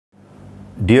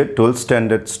Dear 12th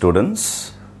standard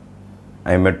students,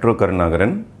 I am Metro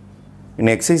Karnagaran. In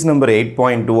exercise number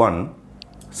 8.1,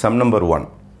 sum number 1,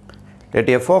 let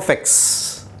f of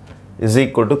x is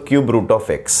equal to cube root of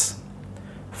x.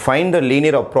 Find the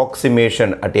linear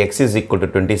approximation at x is equal to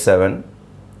 27.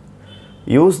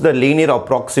 Use the linear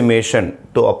approximation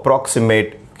to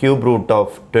approximate cube root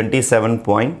of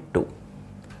 27.2.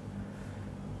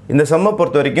 In the sum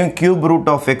of cube root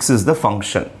of x is the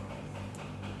function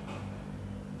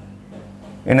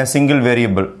in a single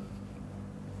variable.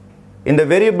 In the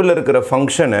variable இருக்கிற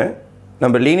function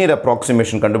நம்ம linear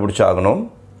approximation கண்டுபிடிச்சாகணும்.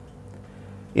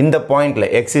 In the point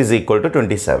x is equal to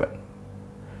 27.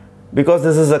 Because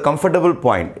this is a comfortable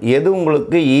point. எது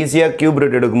உங்களுக்கு ஈஸியா cube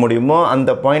root எடுக்க முடியுமோ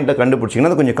அந்த பாயிண்ட்ல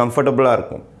கண்டுபிடிச்சீங்கன்னா அது கொஞ்சம் கம்ஃபர்ட்டபிளா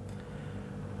இருக்கும்.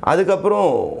 அதுக்கு அப்புறம்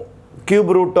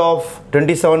cube root of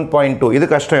 27.2 இது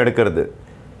கஷ்டம் எடுக்கிறது.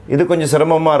 இது கொஞ்சம்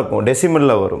சிரமமா இருக்கும்.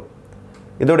 டெசிமல்ல வரும்.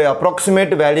 இதோட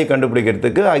approximate value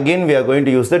கண்டுபிடிக்கிறதுக்கு again we are going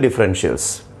to use the differentials.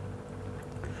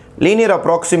 Linear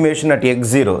approximation at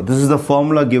x0. This is the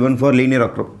formula given for linear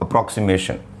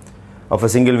approximation of a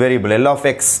single variable. L of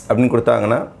x அப்படினு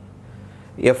கொடுத்தாங்கன்னா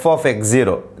f of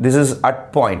x0. This is at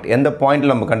point. எந்த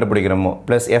பாயிண்ட்ல நம்ம கண்டுபிடிக்கிறோமோ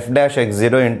plus f dash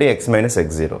x0 into x minus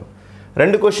x0.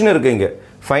 ரெண்டு question இருக்கு இங்க.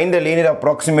 Find the linear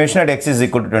approximation at x is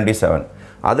equal to 27.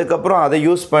 அதுக்கு அப்புறம் அதை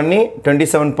யூஸ் பண்ணி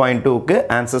 27.2 க்கு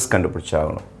answers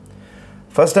கண்டுபிடிச்சாகணும்.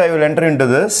 First I will enter into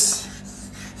this.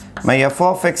 My f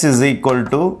of x is equal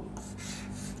to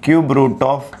cube root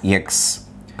of x.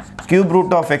 Cube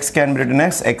root of x can be written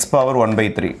as x power 1 by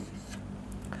 3.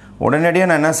 உடனடியாக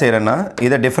நான் என்ன செய்கிறேன்னா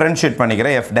இதை differentiate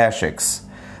பண்ணிக்கிறேன் f dash x.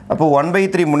 அப்போ 1 by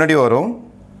 3 முன்னாடி வரும்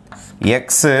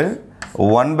x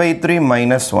 1 by 3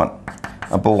 minus 1.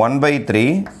 அப்போ 1 by 3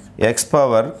 x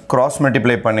power cross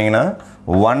multiply பண்ணிங்கன்னா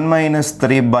 1 minus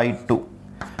 3 by 2.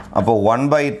 அப்போ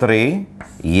 1 by 3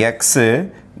 x,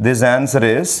 this answer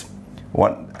is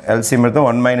 1, LCM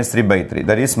 1 minus 3 by 3,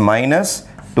 that is minus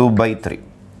 2 by 3.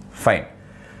 Fine.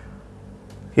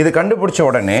 இது கண்டுபிடிச்ச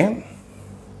உடனே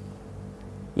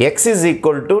x is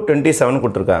equal to 27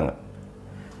 கொடுத்திருக்காங்க.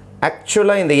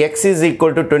 ஆக்சுவலா இந்த x is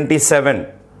equal to 27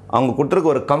 அவங்க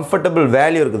கொடுத்திருக்க ஒரு கம்ஃபர்ட்டபிள்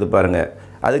வேல்யூ இருக்குது பாருங்க.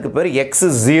 அதுக்கு பேர்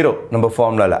x0 நம்ம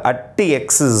ஃபார்முலால at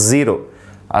x0.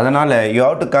 அதனால you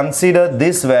have to consider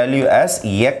this value as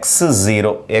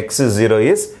x0. x0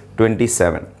 is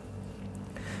 27.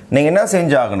 நீங்க என்ன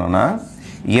செஞ்சாகணும்னா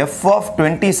f of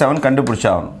 27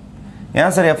 கண்டுபிடிச்சாகணும்.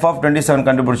 ஏன் சார் f of 27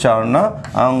 கண்டுபிடிச்சாகணும்னா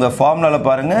அவங்க ஃபார்முலால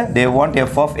பாருங்க they want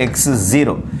f of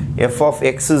x0. f of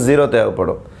x0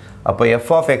 தேவைப்படும். அப்ப f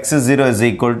of x0 is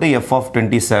equal to f of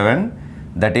 27,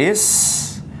 that is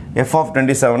f of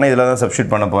 27 இதல தான்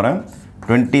substitute பண்ண போறேன்.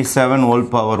 27 whole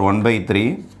power 1 by 3,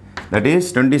 that is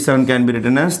 27 can be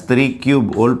written as 3 cube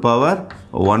whole power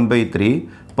 1 by 3.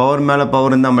 Power மேல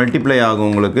power இருந்தா multiply ஆகும்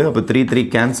உங்களுக்கு. அப்ப 3 3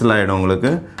 கேன்சல் ஆயிடும்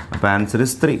உங்களுக்கு. அப்ப answer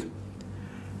is 3.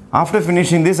 After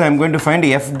finishing this I am going to find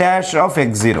f dash of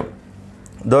x0.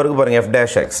 இதோருக்கு பாருங்க f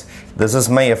dash x. This is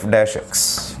my f dash x.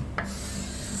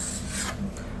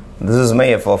 This is my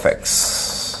f of x.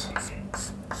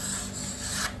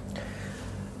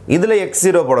 இதுல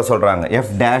x0 போட சொல்றாங்க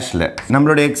f dashல.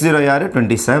 நம்மளோட x0 யாரு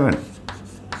 27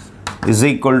 is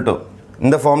equal to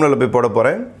இந்த ஃபார்முலால போய் போட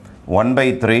போறேன் 1 by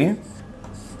 3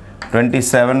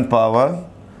 27 power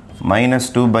minus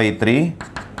 2 by 3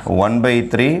 1 by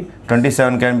 3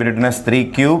 27 can be written as 3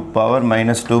 cube power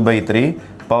minus 2 by 3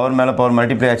 power மேல பவர்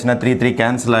மல்டிப்ளை ஆச்சுனா 3 3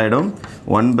 கேன்சல் ஆயிடும்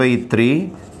 1 by 3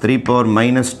 3 power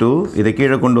minus 2 இதை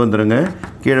கீழே கொண்டு வந்துருங்க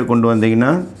கீழே கொண்டு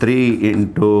வந்தீங்கன்னா 3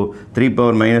 into 3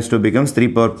 power minus 2 becomes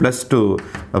 3 power plus 2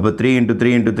 அப்ப 3 into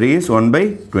 3 into 3 is 1 by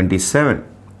 27.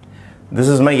 This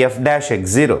is my f dash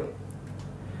x0.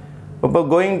 Now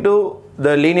going to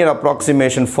the linear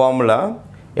approximation formula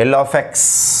L of x.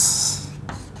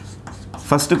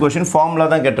 First question formula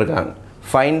தான் கேட்டிருக்காங்க.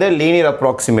 Find the linear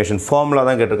approximation formula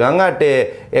தான் கேட்டிருக்காங்க at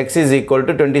x is equal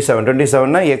to 27.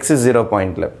 27 னா x is 0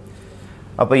 பாயிண்ட்ல.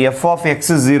 அப்ப f of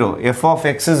x0, f of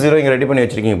x0 இங்க ready பண்ணி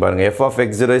வச்சிருக்கீங்க பாருங்க. f of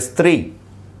x0 is 3.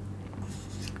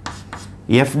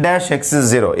 f dash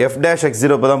x0, f dash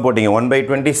x0 இப்பதான் போட்டீங்க 1 by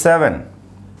 27.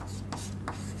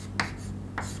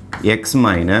 x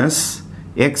minus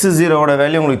x0 ஓட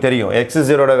வேல்யூ உங்களுக்கு தெரியும்.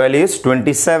 x0 ஓட வேல்யூ is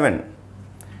 27.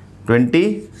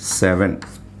 27.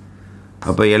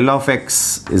 அப்ப L of x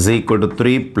is equal to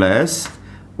 3 plus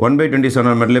 1 by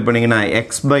 27 multiply பண்ணீங்கன்னா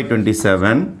x by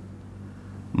 27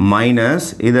 minus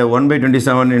இத 1 by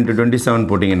 27 into 27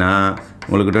 போட்டீங்கன்னா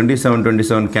உங்களுக்கு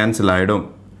 27 கேன்சல் ஆயிடும்.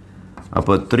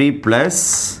 அப்ப 3 plus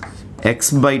x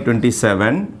by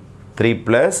 27 3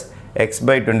 plus x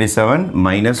by 27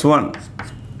 minus 1.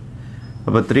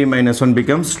 அப்ப 3 minus 1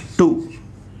 becomes 2.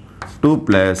 2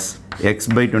 plus x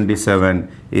by 27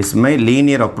 is my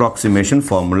linear approximation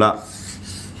formula,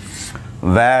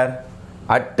 where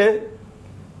at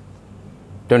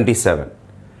 27.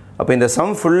 அப்போ இந்த sum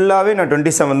ஃபுல்லாகவே நான்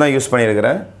 27 தான் யூஸ்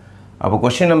பண்ணியிருக்கிறேன். அப்போ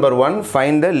question number 1,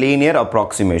 find the linear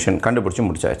approximation. கண்டுபிடிச்சு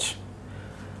முடிச்சாச்சு.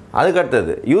 அதுக்கு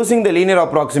அடுத்தது, using the linear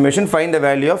approximation, find the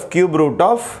value of cube root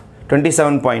of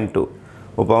 27.2.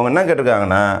 இப்போ அவங்க என்ன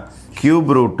கேட்டிருக்காங்கன்னா cube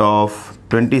root of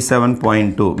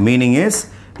 27.2 meaning is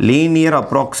linear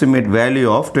approximate value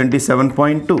of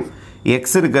 27.2. x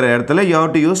இருக்கிற இடத்துல you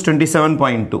have to use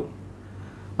 27.2.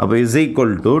 அப்போ is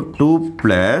equal to 2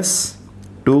 plus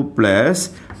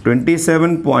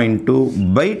 27.2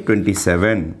 by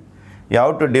 27. You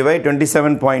have to divide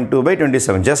 27.2 by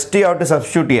 27. Just you have to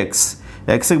substitute x.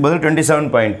 x க்கு பதில்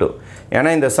 27.2. ஏன்னா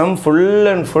இந்த sum full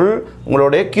and full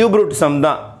உங்களுடைய cube root sum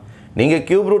தான். நீங்கள்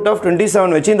cube root of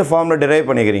 27 வச்சு இந்த ஃபார்முலா டிரைவ்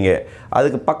பண்ணிக்கிறீங்க.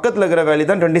 அதுக்கு பக்கத்தில் இருக்கிற வேல்யூ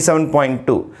தான்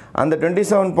 27.2. அந்த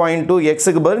 27.2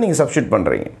 எக்ஸுக்கு பதில் நீங்கள் சப்ஸ்டியூட்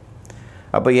பண்ணுறீங்க.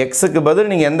 அப்போ எக்ஸுக்கு பதில்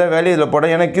நீங்கள் எந்த வேல்யூ இதில் போட,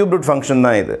 ஏன்னா cube root ஃபங்க்ஷன்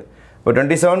தான் இது. இப்போ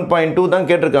 27.2 தான்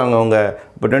கேட்டிருக்காங்க அவங்க.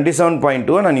 இப்போ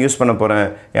 27.2 நான் யூஸ் பண்ண போகிறேன்.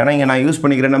 ஏன்னா இங்கே நான் யூஸ்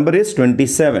பண்ணிக்கிற நம்பர் இஸ்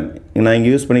 27. நான்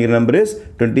இங்கே யூஸ் பண்ணிக்கிற நம்பர் இஸ்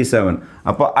 27.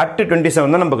 அப்போ at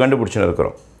 27 தான் நம்ம கண்டுபிடிச்சுன்னு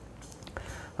இருக்கிறோம்.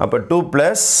 அப்போ 2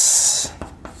 plus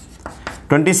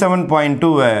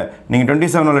 27.2 நீங்கள்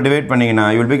 27 டிவைட் பண்ணிங்கன்னா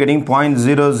you will be getting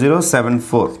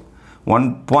 0.0074. 1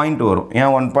 point வரும்.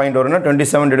 ஏன் 1 point வரும்னா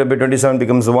 27 divided by 27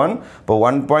 becomes 1. இப்போ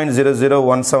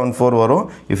 1.00174 வரும்.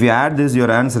 If you add this, your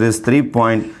answer is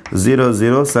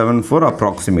 3.0074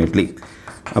 approximately.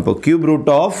 அப்போ cube root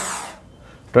of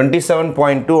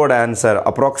 27.2 ஓட ஆன்சர்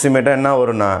அப்ராக்சிமேட்டாக என்ன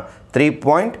வரும்னா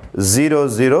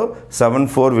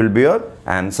 3.0074 will be your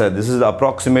answer. This is the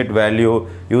approximate value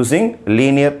using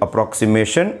linear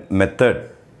approximation method.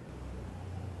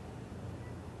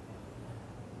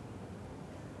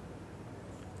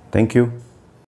 Thank you.